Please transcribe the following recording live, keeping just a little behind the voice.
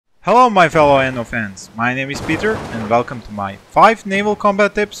Hello my fellow Anno fans, my name is Peter and welcome to my 5 naval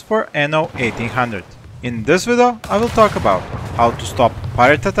combat tips for Anno 1800. In this video I will talk about how to stop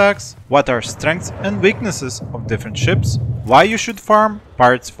pirate attacks, what are strengths and weaknesses of different ships, why you should farm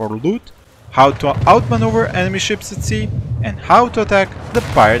parts for loot, how to outmaneuver enemy ships at sea, and how to attack the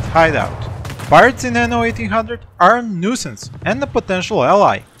pirate hideout. Pirates in Anno 1800 are a nuisance and a potential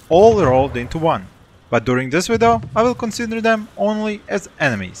ally, all rolled into one. But during this video, I will consider them only as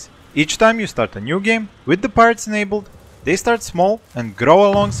enemies. Each time you start a new game with the pirates enabled, they start small and grow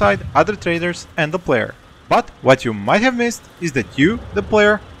alongside other traders and the player. But what you might have missed is that you, the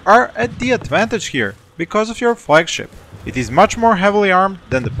player, are at the advantage here because of your flagship. It is much more heavily armed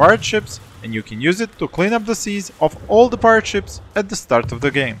than the pirate ships and you can use it to clean up the seas of all the pirate ships at the start of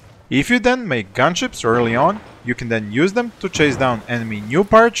the game. If you then make gunships early on, you can then use them to chase down enemy new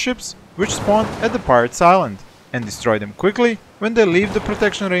pirate ships which spawn at the pirates island and destroy them quickly when they leave the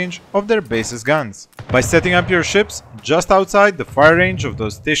protection range of their base's guns. By setting up your ships just outside the fire range of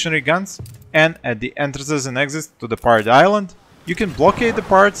those stationary guns and at the entrances and exits to the pirate island, you can blockade the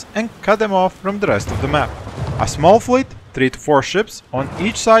pirates and cut them off from the rest of the map. A small fleet, 3 to 4 ships on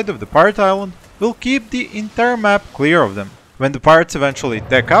each side of the pirate island, will keep the entire map clear of them. When the pirates eventually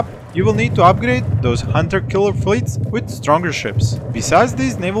tech up, you will need to upgrade those hunter-killer fleets with stronger ships. Besides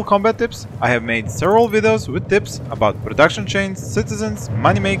these naval combat tips, I have made several videos with tips about production chains, citizens,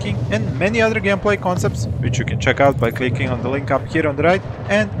 money making and many other gameplay concepts which you can check out by clicking on the link up here on the right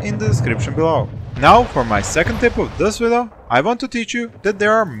and in the description below. Now for my second tip of this video, I want to teach you that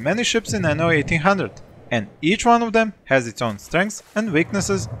there are many ships in Anno 1800 and each one of them has its own strengths and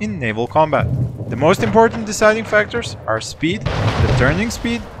weaknesses in naval combat. The most important deciding factors are speed, the turning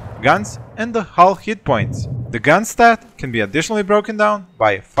speed, guns and the hull hit points. The gun stat can be additionally broken down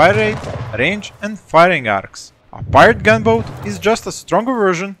by fire rate, range and firing arcs. A pirate gunboat is just a stronger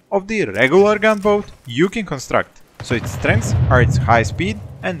version of the regular gunboat you can construct, so its strengths are its high speed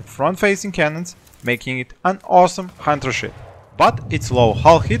and front-facing cannons, making it an awesome hunter ship. But its low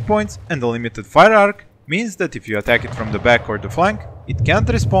hull hit points and the limited fire arc means that if you attack it from the back or the flank, it can't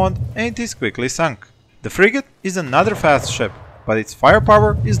respond and it is quickly sunk. The Frigate is another fast ship, but its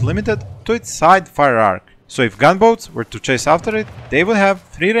firepower is limited to its side fire arc. So if gunboats were to chase after it, they would have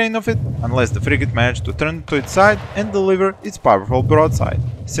free reign of it unless the Frigate managed to turn to its side and deliver its powerful broadside.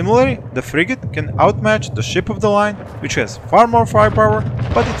 Similarly, the Frigate can outmatch the ship of the line, which has far more firepower,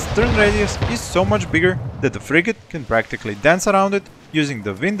 but its turn radius is so much bigger that the Frigate can practically dance around it using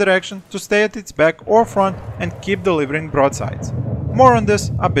the wind direction to stay at its back or front and keep delivering broadsides. More on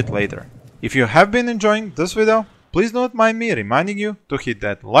this a bit later. If you have been enjoying this video, please don't mind me reminding you to hit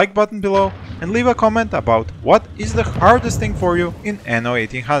that like button below and leave a comment about what is the hardest thing for you in Anno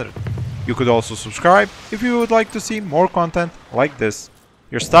 1800. You could also subscribe if you would like to see more content like this.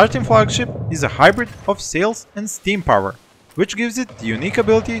 Your starting flagship is a hybrid of sails and steam power, which gives it the unique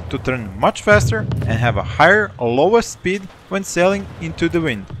ability to turn much faster and have a higher lowest speed when sailing into the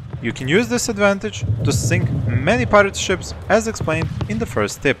wind. You can use this advantage to sink many pirate ships as explained in the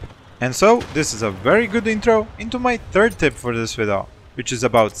first tip. And so this is a very good intro into my third tip for this video, which is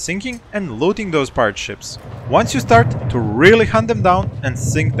about sinking and looting those pirate ships. Once you start to really hunt them down and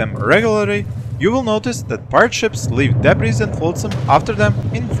sink them regularly, you will notice that pirate ships leave debris and flotsam after them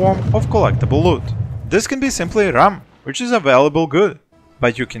in form of collectible loot. This can be simply rum, which is a valuable good,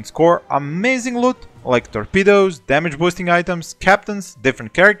 but you can score amazing loot like torpedoes, damage boosting items, captains,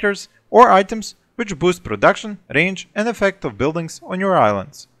 different characters, or items which boost production, range and effect of buildings on your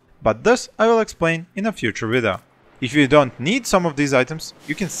islands. But this I will explain in a future video. If you don't need some of these items,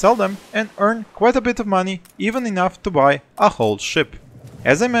 you can sell them and earn quite a bit of money, even enough to buy a whole ship.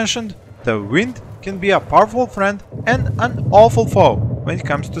 As I mentioned, the wind can be a powerful friend and an awful foe when it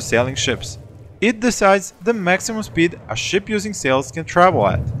comes to sailing ships. It decides the maximum speed a ship using sails can travel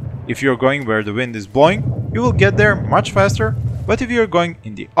at. If you're going where the wind is blowing, you will get there much faster, but if you're going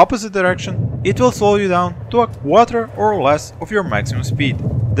in the opposite direction, it will slow you down to a quarter or less of your maximum speed.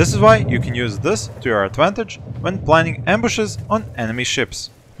 This is why you can use this to your advantage when planning ambushes on enemy ships.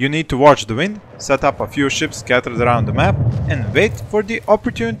 You need to watch the wind, set up a few ships scattered around the map, and wait for the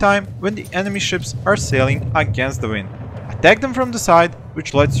opportune time when the enemy ships are sailing against the wind. Attack them from the side,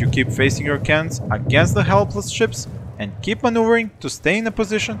 which lets you keep facing your cannons against the helpless ships, and keep maneuvering to stay in a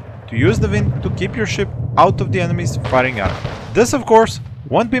position to use the wind to keep your ship out of the enemy's firing arc. This of course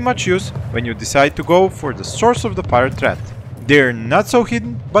won't be much use when you decide to go for the source of the pirate threat. They're not so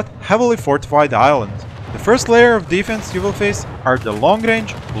hidden but heavily fortified island. The first layer of defense you will face are the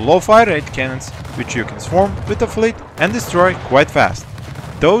long-range, low-fire rate cannons, which you can swarm with a fleet and destroy quite fast.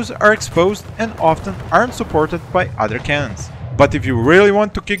 Those are exposed and often aren't supported by other cannons. But if you really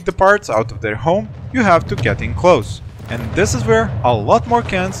want to kick the parts out of their home, you have to get in close. And this is where a lot more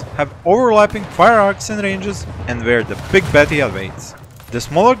cans have overlapping fire arcs and ranges, and where the Big Betty awaits. The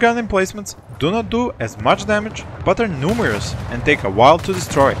smaller gun emplacements do not do as much damage, but are numerous and take a while to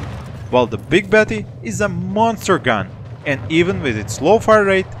destroy, while the Big Betty is a monster gun, and even with its low fire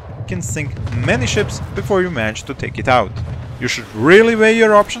rate, can sink many ships before you manage to take it out. You should really weigh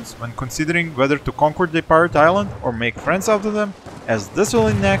your options when considering whether to conquer the pirate island or make friends out of them, as this will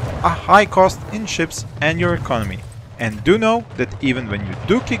enact a high cost in ships and your economy. And do know that even when you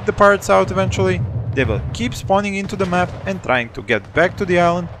do kick the pirates out eventually, they will keep spawning into the map and trying to get back to the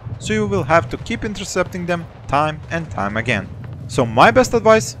island, so you will have to keep intercepting them time and time again. So my best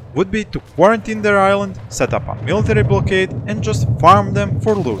advice would be to quarantine their island, set up a military blockade and just farm them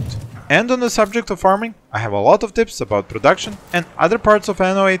for loot. And on the subject of farming, I have a lot of tips about production and other parts of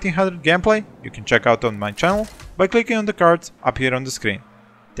Anno 1800 gameplay you can check out on my channel by clicking on the cards up here on the screen.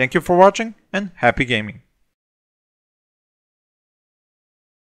 Thank you for watching and happy gaming!